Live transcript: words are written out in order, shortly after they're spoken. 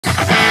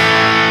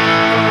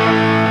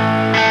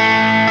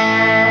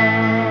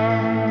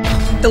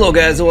Hello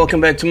guys, and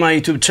welcome back to my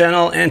YouTube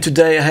channel, and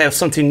today I have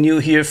something new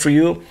here for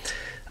you.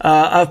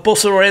 I've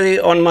posted already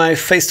on my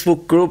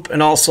Facebook group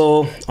and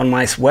also on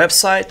my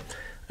website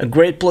a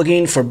great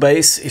plugin for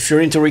bass if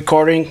you're into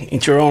recording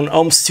into your own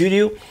home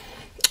studio,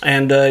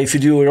 and if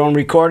you do your own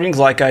recordings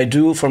like I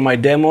do for my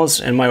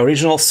demos and my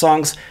original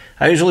songs.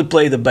 I usually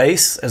play the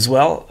bass as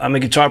well. I'm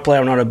a guitar player,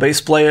 I'm not a bass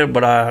player,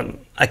 but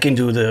I can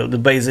do the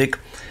basic.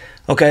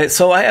 Okay,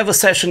 so I have a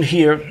session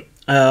here,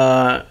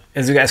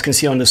 as you guys can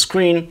see on the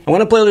screen. I'm going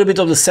to play a little bit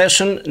of the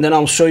session, and then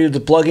I'll show you the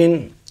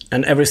plugin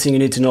and everything you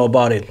need to know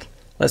about it.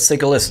 Let's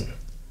take a listen.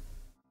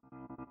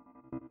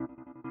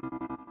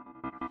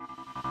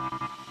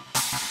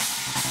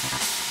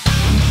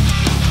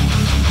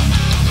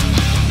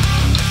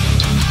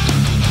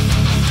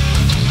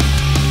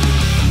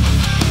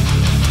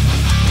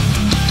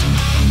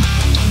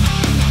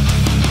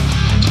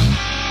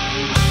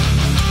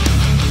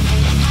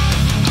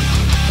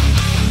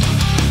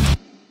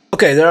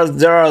 Okay,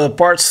 there are the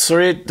parts to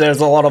it. There's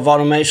a lot of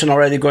automation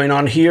already going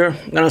on here.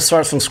 I'm gonna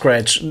start from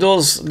scratch.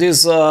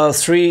 These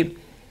three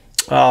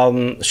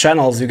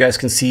channels you guys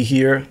can see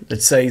here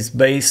that says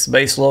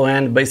bass low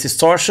end, bass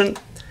distortion,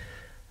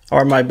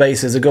 are my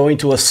basses. They go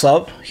into a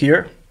sub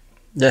here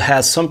that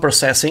has some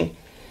processing.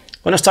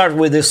 I'm gonna start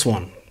with this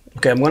one.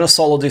 Okay, I'm gonna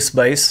solo this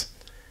bass.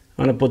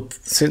 I'm gonna put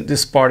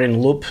this part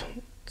in loop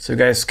so you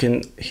guys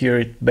can hear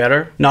it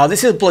better. Now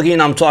this is the plugin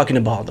I'm talking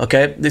about.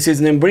 Okay, this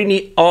is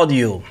Nembrini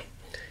Audio.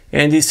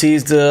 And this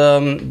is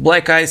the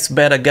Blackice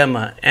Beta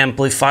Gamma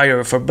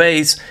amplifier for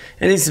bass,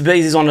 and this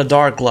bass is on a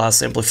dark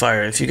glass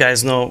amplifier, if you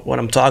guys know what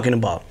I'm talking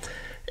about.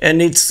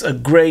 And it's a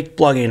great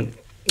plugin.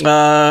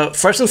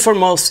 First and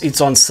foremost,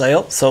 it's on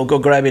sale, so go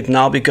grab it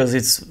now because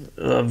it's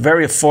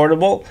very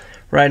affordable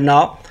right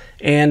now,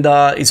 and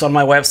it's on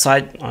my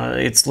website.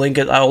 It's linked.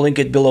 I'll link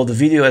it below the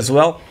video as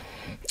well.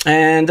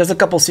 And there's a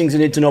couple things you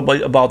need to know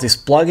about this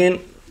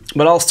plugin,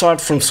 but I'll start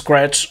from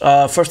scratch.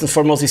 First and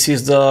foremost,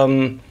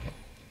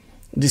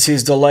 this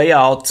is the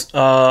layout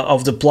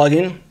of the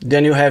plugin.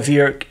 Then you have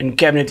here in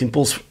cabinet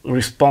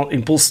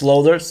impulse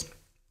loaders.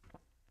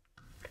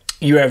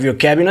 You have your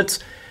cabinets.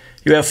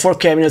 You have 4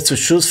 cabinets to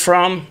choose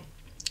from,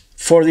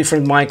 4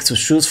 different mics to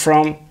choose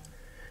from,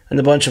 and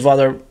a bunch of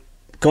other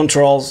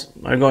controls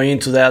are going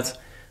into that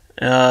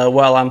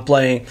while I'm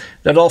playing.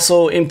 There's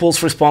also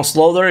impulse response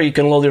loader. You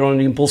can load your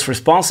own impulse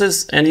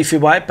responses, and if you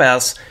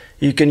bypass,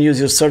 you can use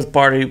your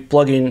third-party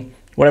plugin,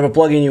 whatever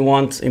plugin you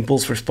want,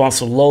 impulse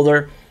response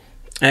loader,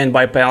 and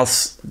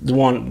bypass the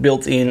one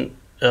built in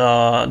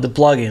the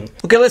plugin.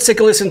 Okay, let's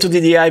take a listen to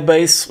the DI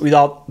bass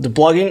without the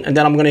plugin, and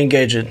then I'm going to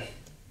engage it.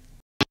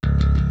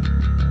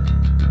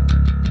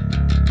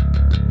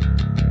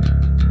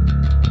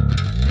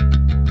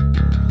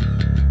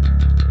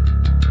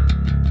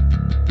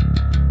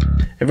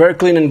 A very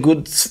clean and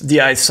good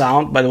DI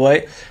sound, by the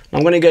way.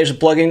 I'm going to engage the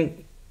plugin.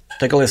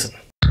 Take a listen.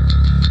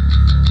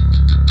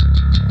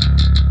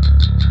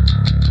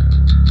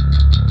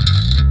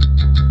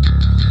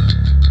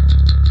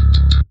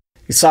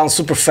 It sounds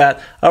super fat.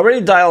 I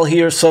already dialed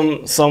here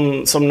some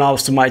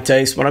knobs to my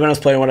taste, but I'm gonna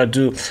explain what I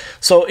do.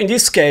 So in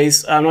this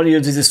case, I'm not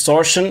using the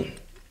distortion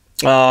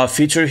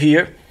feature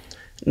here,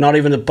 not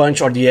even the punch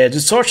or the edge.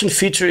 Distortion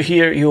feature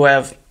here, you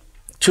have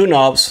 2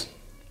 knobs,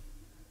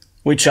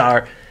 which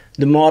are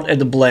the mod and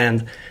the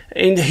blend.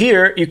 In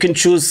here, you can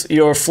choose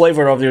your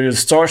flavor of your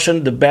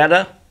distortion, the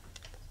beta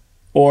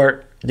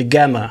or the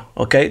gamma.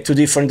 Okay, 2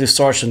 different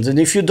distortions. And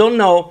if you don't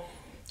know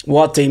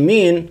what they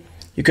mean,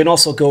 you can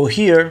also go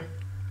here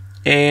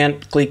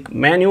and click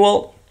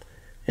manual,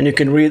 and you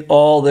can read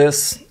all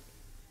this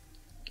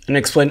and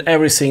explain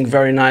everything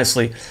very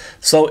nicely.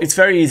 So it's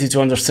very easy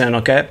to understand,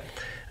 okay?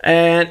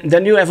 And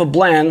then you have a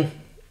blend.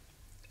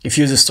 If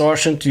you use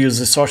distortion, to use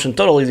distortion,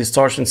 totally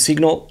distortion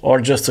signal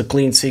or just a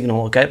clean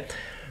signal, okay?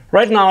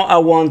 Right now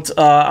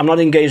I'm not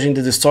engaging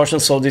the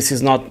distortion, so this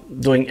is not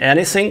doing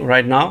anything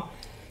right now.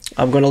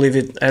 I'm gonna leave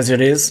it as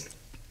it is.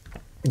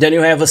 Then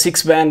you have a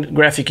 6-band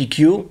graphic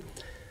EQ,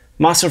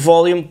 master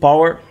volume,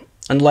 power,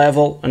 and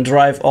level and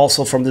drive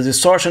also from the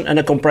distortion, and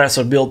a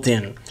compressor built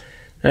in.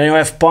 Then you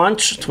have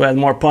punch to add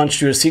more punch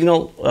to your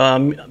signal,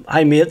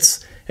 high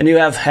mids, and you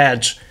have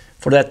hedge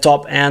for that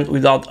top end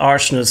without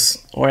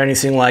harshness or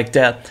anything like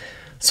that.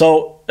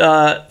 So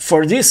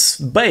for this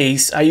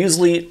bass, I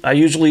usually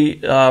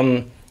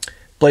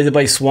play the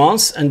bass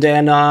once, and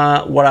then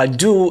what I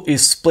do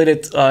is split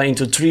it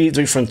into 3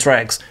 different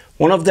tracks.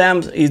 One of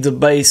them is the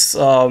bass,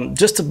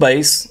 just the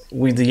bass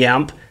with the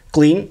amp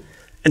clean.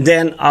 And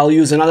then I'll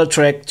use another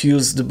track to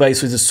use the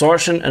bass with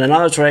distortion, and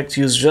another track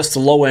to use just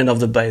the low end of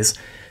the bass.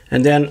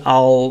 And then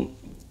I'll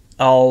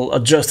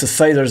adjust the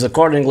faders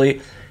accordingly,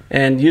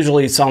 and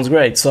usually it sounds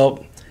great.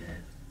 So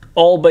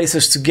all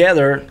basses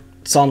together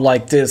sound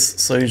like this,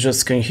 so you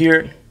just can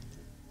hear.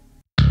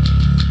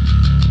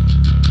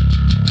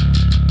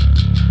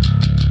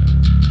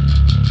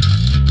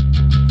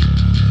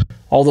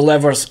 All the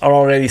levers are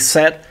already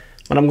set,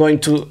 but I'm going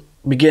to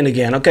begin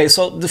again. Okay,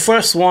 so the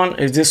first one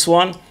is this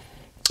one.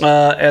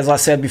 As I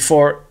said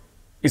before,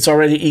 it's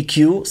already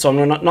EQ, so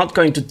I'm not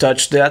going to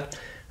touch that.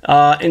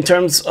 In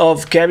terms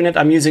of cabinet,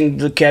 I'm using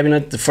the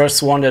cabinet, the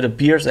first one that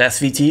appears, the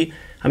SVT.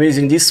 I'm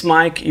using this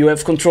mic. You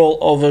have control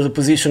over the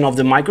position of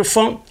the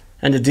microphone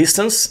and the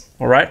distance,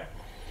 all right?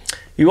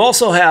 You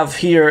also have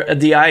here a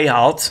DI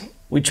out,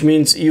 which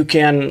means you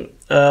can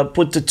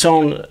put the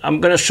tone, I'm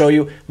gonna show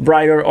you,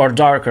 brighter or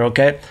darker,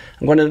 okay?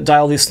 I'm gonna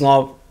dial this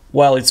knob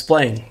while it's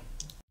playing.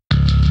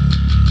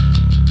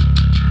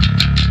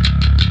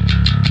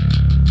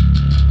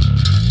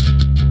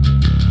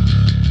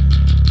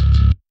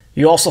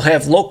 You also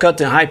have low cut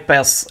and high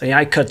pass and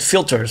high cut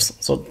filters,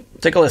 so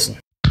take a listen.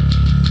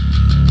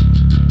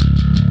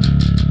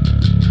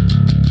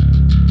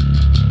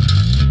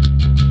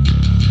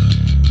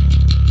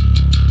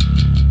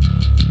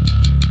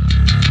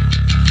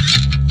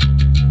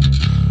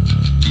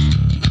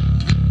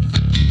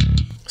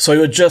 So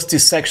you adjust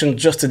this section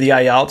just to the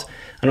eye out,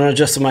 and I'm gonna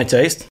adjust to my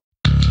taste.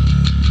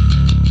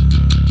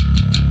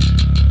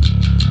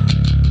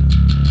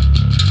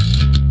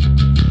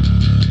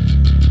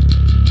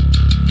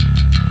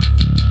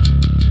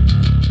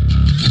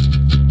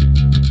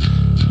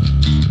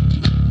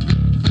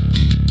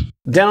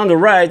 Then on the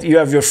right, you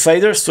have your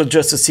faders to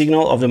adjust the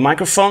signal of the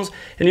microphones,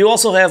 and you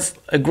also have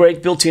a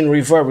great built-in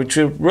reverb, which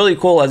is really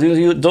cool. I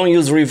don't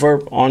use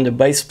reverb on the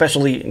bass,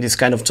 especially in this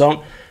kind of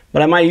tone,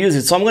 but I might use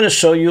it. So I'm gonna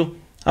show you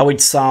how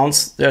it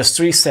sounds. There's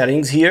 3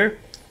 settings here: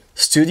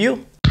 Studio,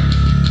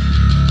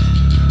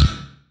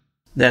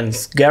 then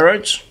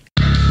Garage,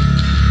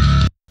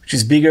 which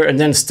is bigger, and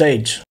then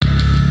Stage.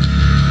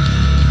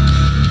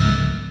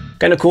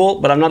 Kind of cool,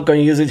 but I'm not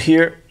going to use it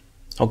here.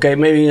 Okay,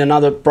 maybe in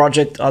another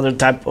project, other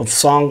type of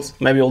songs,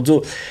 maybe I'll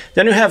do.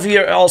 Then you have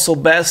here also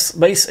bass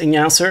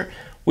enhancer,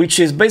 which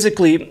is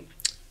basically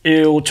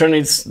you turn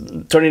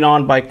it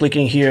on by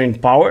clicking here in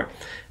power,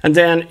 and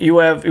then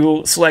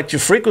you select your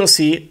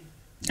frequency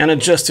and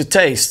adjust your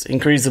taste,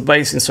 increase the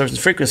bass in certain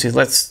frequencies.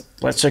 Let's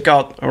check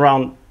out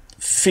around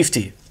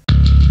 50.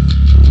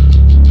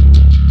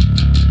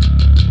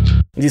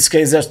 In this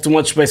case, there's too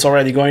much bass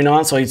already going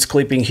on, so it's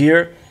clipping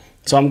here.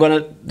 So I'm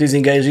gonna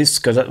disengage this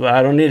because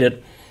I don't need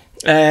it.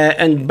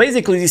 And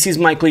basically, this is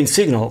my clean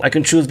signal. I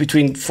can choose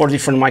between 4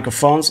 different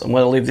microphones. I'm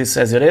gonna leave this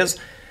as it is.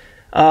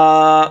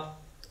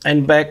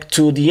 And back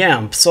to the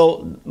amp.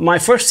 So my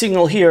first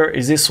signal here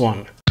is this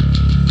one.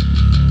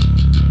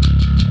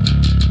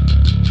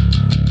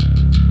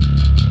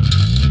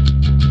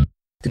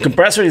 The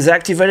compressor is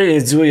activated and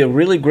it's doing a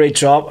really great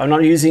job. I'm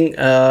not using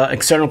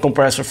external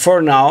compressor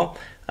for now.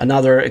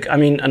 Another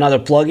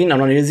plugin I'm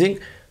not using,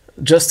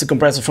 just the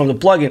compressor from the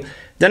plugin.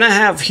 Then I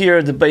have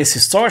here the bass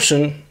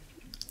distortion.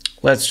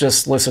 Let's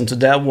just listen to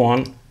that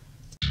one.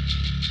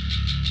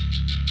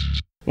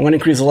 I'm going to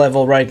increase the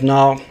level right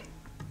now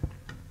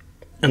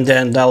and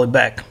then dial it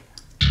back.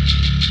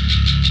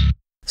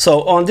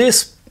 So on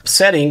this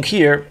setting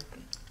here,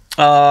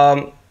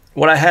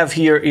 what I have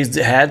here is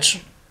the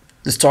edge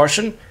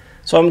distortion.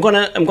 So I'm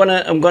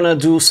gonna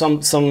do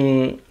some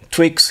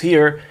tweaks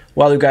here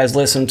while you guys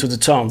listen to the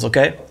tones,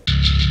 okay?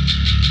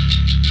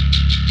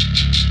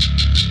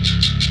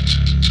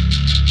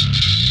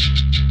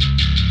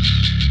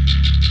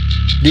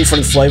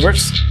 Different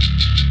flavors.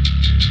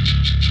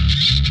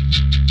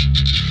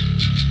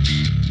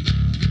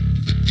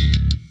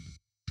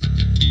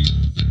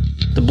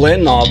 The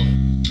blend knob,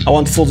 I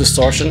want full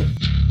distortion.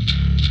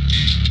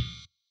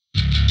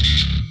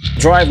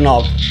 Drive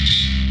knob.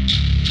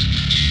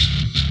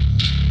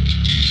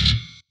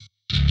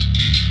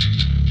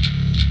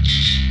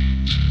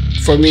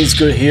 For me it's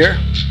good here,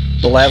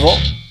 the level.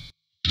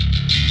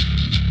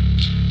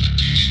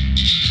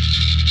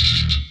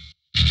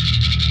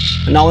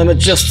 And now let me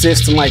adjust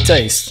this to my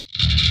taste.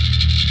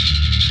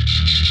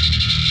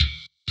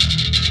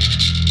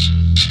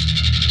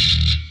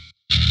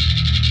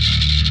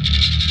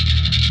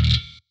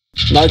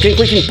 Now you can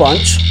click in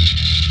punch.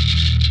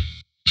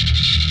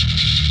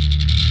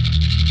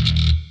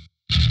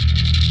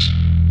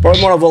 Probably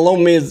more of a low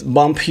mid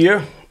bump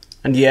here,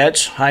 and the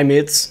edge, high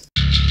mids,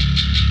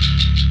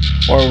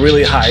 or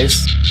really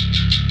highs.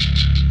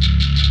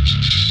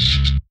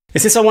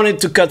 And since I wanted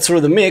to cut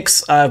through the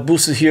mix, I've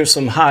boosted here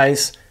some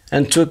highs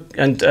and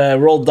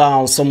rolled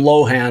down some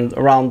low hand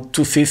around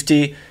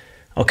 250,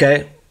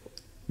 okay?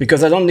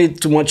 Because I don't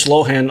need too much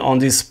low hand on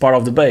this part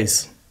of the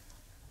bass.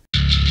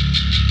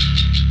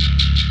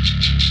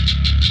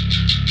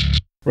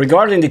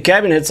 Regarding the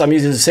cabinets, I'm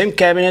using the same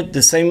cabinet,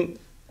 the same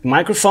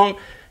microphone,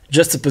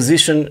 just the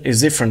position is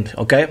different,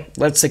 okay?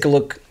 Let's take a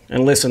look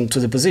and listen to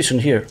the position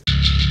here.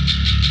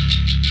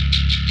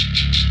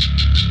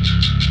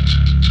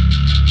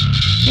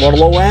 More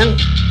low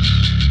end,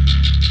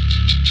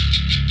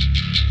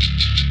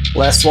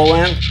 less low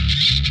end.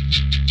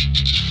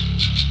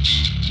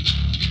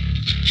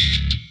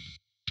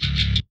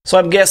 So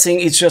I'm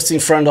guessing it's just in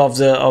front of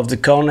the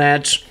cone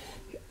edge,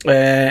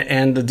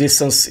 and the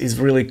distance is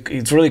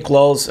really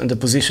close, and the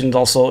position is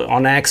also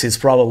on axis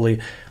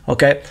probably.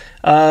 Okay,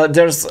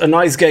 there's a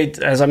noise gate,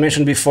 as I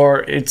mentioned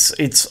before.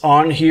 It's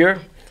on here,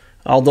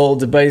 although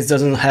the bass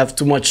doesn't have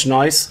too much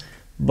noise.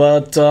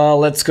 But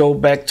let's go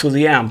back to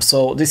the amp.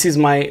 So this is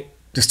my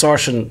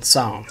distortion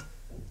sound.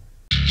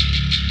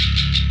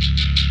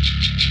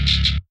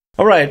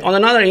 Alright, on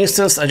another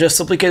instance, I just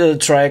duplicated the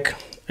track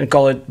and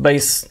call it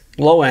bass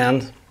low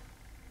end.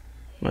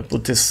 I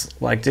put this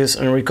like this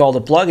and recall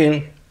the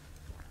plugin.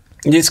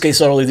 In this case,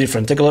 totally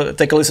different. Take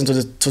a listen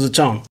to the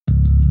tone.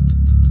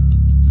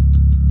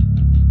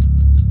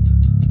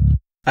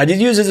 I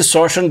did use the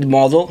distortion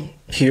model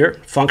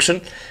here, function,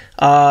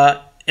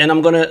 and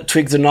I'm gonna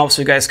tweak the knob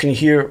so you guys can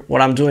hear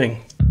what I'm doing.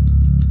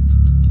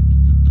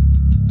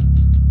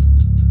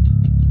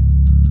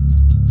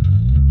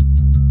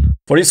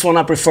 For this one,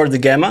 I prefer the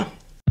gamma,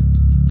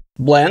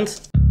 blend.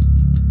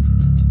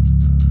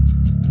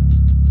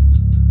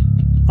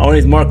 I want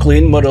it more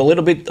clean, but a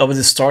little bit of a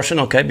distortion,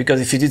 okay? Because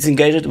if you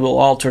disengage it, it will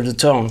alter the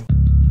tone.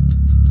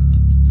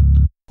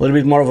 A little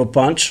bit more of a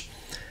punch.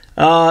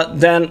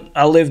 Then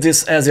I'll leave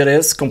this as it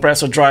is,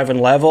 compressor, drive,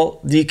 and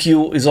level.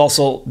 DQ is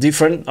also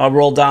different. I'll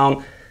roll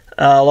down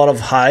a lot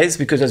of highs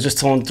because I just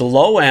toned the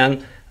low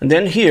end. And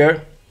then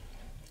here,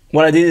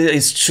 what I did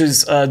is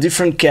choose a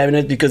different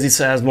cabinet because it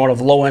has more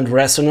of low end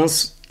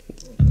resonance.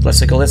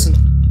 Let's take a listen.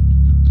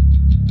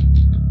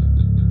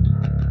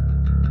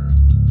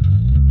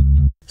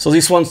 So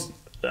this one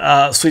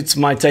suits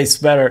my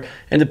taste better,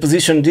 and the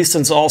position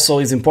distance also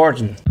is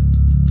important.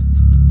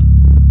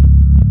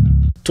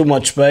 Too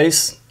much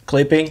bass,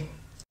 clipping,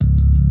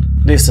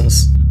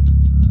 distance.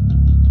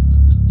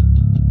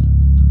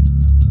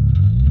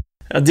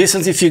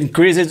 Distance, if you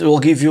increase it, will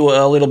give you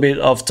a little bit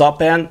of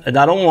top end, and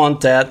I don't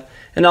want that.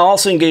 And I'll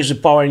also engage the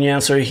power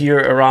enhancer here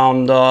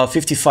around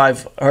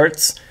 55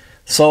 Hertz.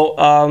 So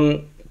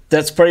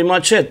that's pretty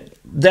much it.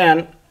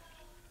 Then,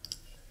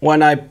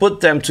 when I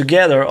put them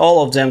together,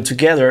 all of them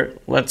together,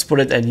 let's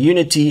put it at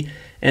unity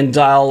and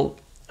dial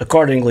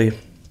accordingly.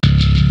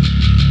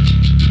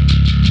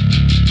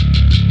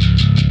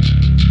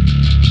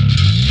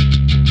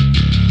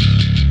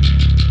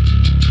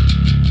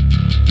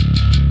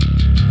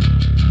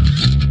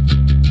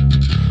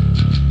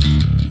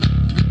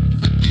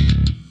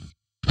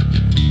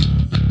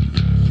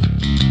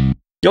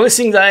 The only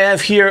thing that I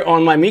have here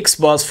on my mix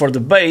bus for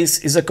the bass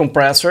is a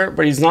compressor,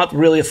 but it's not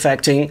really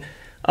affecting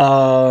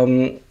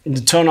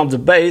the tone of the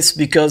bass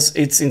because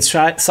it's in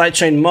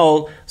sidechain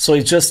mode, so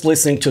it's just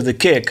listening to the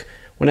kick.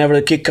 Whenever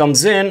the kick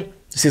comes in,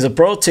 this is a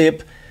pro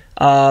tip,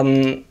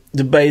 the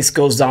bass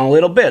goes down a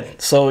little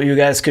bit, so you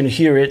guys can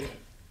hear it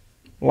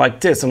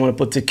like this. I'm going to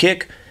put the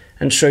kick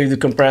and show you the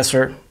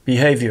compressor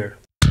behavior.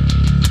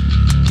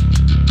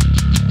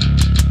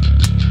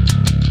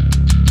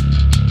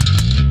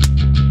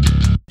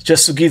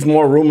 Just to give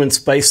more room and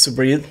space to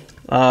breathe,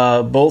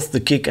 both the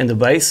kick and the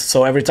bass.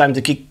 So every time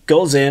the kick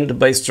goes in, the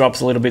bass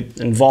drops a little bit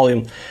in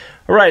volume.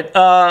 All right,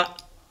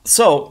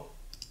 so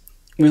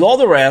with all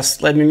the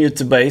rest, let me mute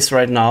the bass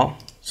right now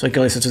so you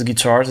can listen to the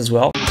guitars as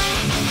well.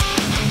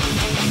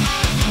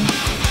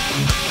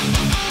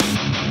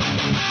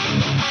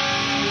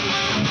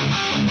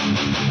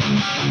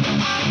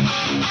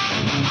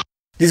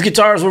 These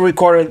guitars were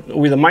recorded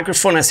with a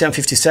microphone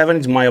SM57,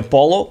 it's my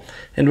Apollo,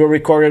 and were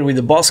recorded with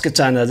the Boss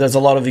Katana. There's a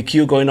lot of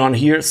EQ going on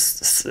here.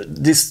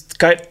 This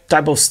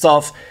type of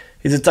stuff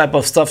is the type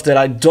of stuff that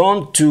I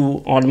don't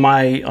do on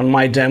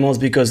my demos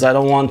because I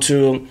don't want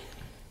to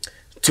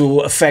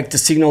affect the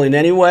signal in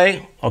any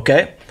way,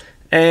 okay?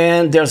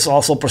 And there's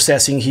also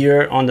processing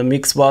here on the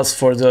mix bus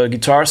for the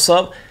guitar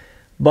sub.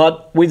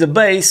 But with the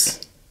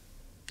bass,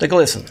 take a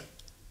listen.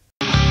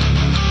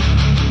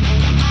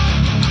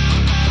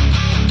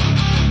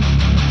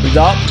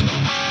 Up.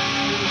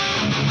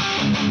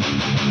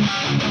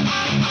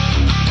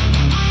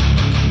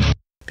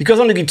 Because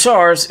on the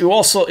guitars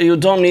you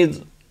don't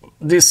need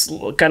this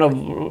kind of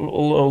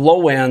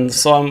low end,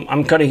 so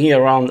I'm cutting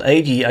here around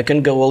 80. I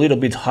can go a little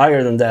bit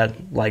higher than that,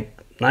 like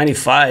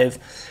 95,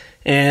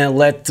 and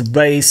let the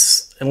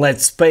bass and let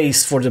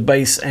space for the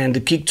bass and the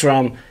kick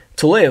drum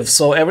to live.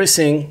 So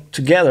everything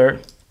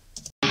together.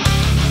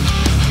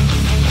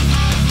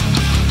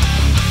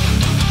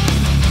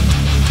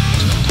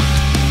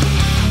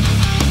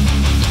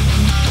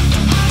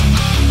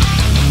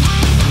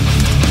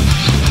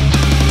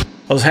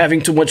 I was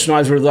having too much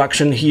noise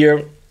reduction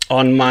here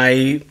on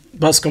my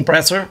bus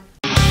compressor.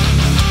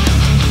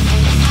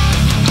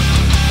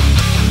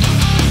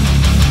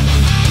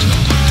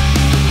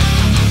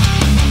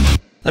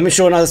 Let me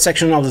show another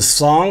section of the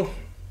song,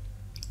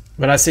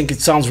 but I think it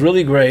sounds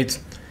really great,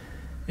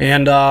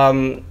 and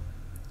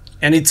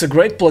it's a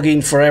great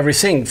plugin for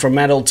everything, from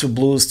metal to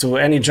blues to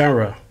any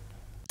genre.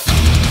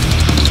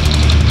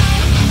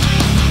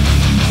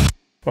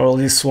 Or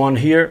this one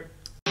here.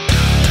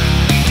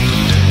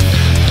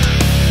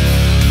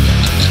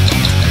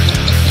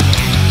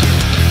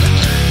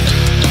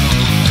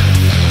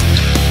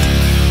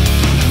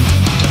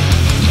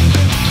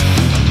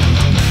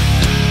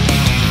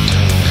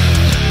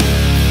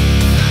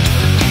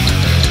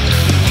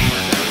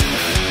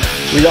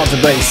 Without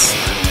the bass.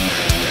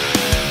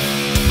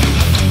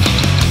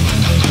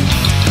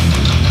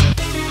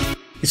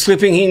 It's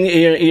slipping in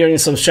here in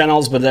some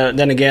channels, but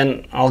then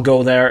again I'll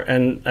go there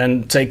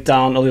and take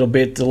down a little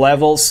bit the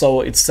levels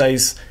so it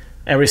stays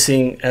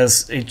everything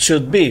as it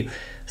should be.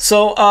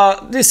 So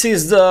this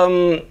is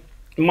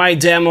my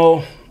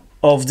demo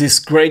of this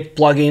great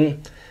plugin.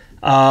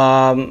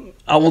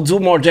 I will do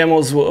more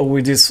demos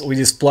with this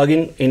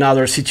plugin in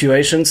other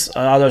situations,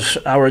 other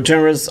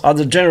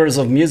genres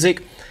of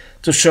music,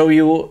 to show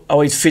you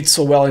how it fits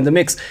so well in the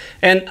mix.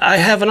 And I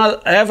have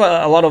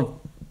a lot of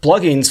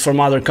plugins from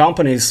other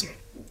companies,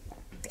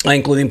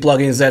 including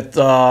plugins that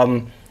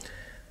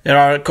there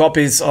are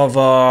copies of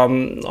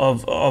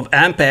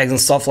Ampegs and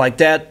stuff like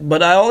that.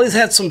 But I always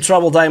had some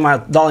trouble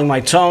dialing my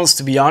tones,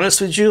 to be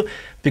honest with you,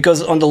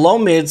 because on the low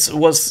mids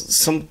was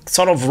some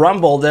sort of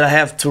rumble that I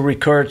have to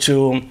recur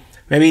to.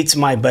 Maybe it's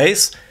my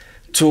bass,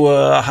 to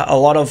a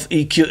lot of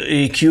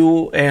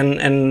EQ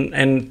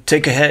and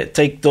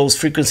take those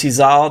frequencies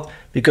out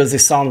because they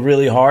sound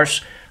really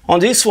harsh. On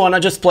this one, I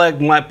just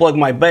plug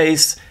my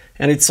bass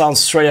and it sounds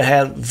straight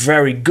ahead,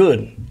 very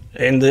good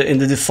in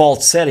the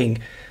default setting.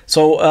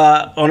 So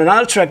on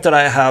another track that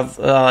I have,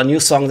 a new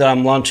song that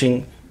I'm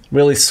launching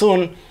really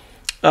soon,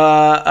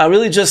 I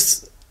really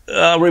just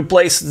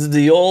replaced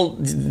the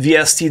old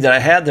VST that I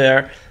had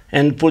there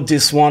and put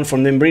this one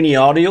from Nembrini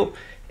Audio,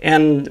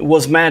 and it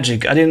was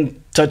magic. I didn't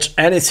touch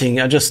anything,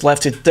 I just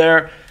left it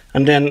there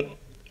and then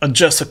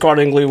adjust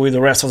accordingly with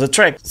the rest of the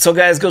track. So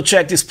guys, go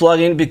check this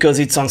plugin because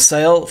it's on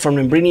sale from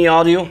Nembrini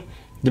Audio,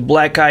 the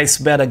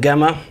Blackice Beta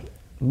Gamma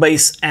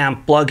bass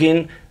amp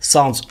plugin.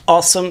 Sounds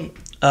awesome.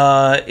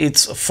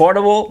 It's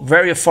affordable,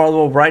 very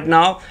affordable right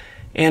now,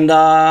 and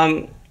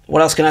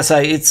what else can I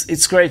say?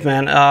 It's great,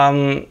 man.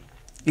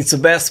 It's the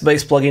best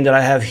bass plugin that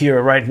I have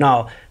here right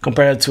now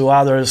compared to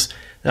others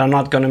that I'm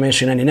not gonna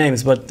mention any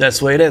names, but that's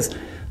the way it is.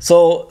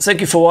 So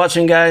thank you for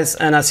watching, guys,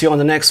 and I'll see you on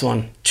the next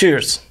one.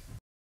 Cheers.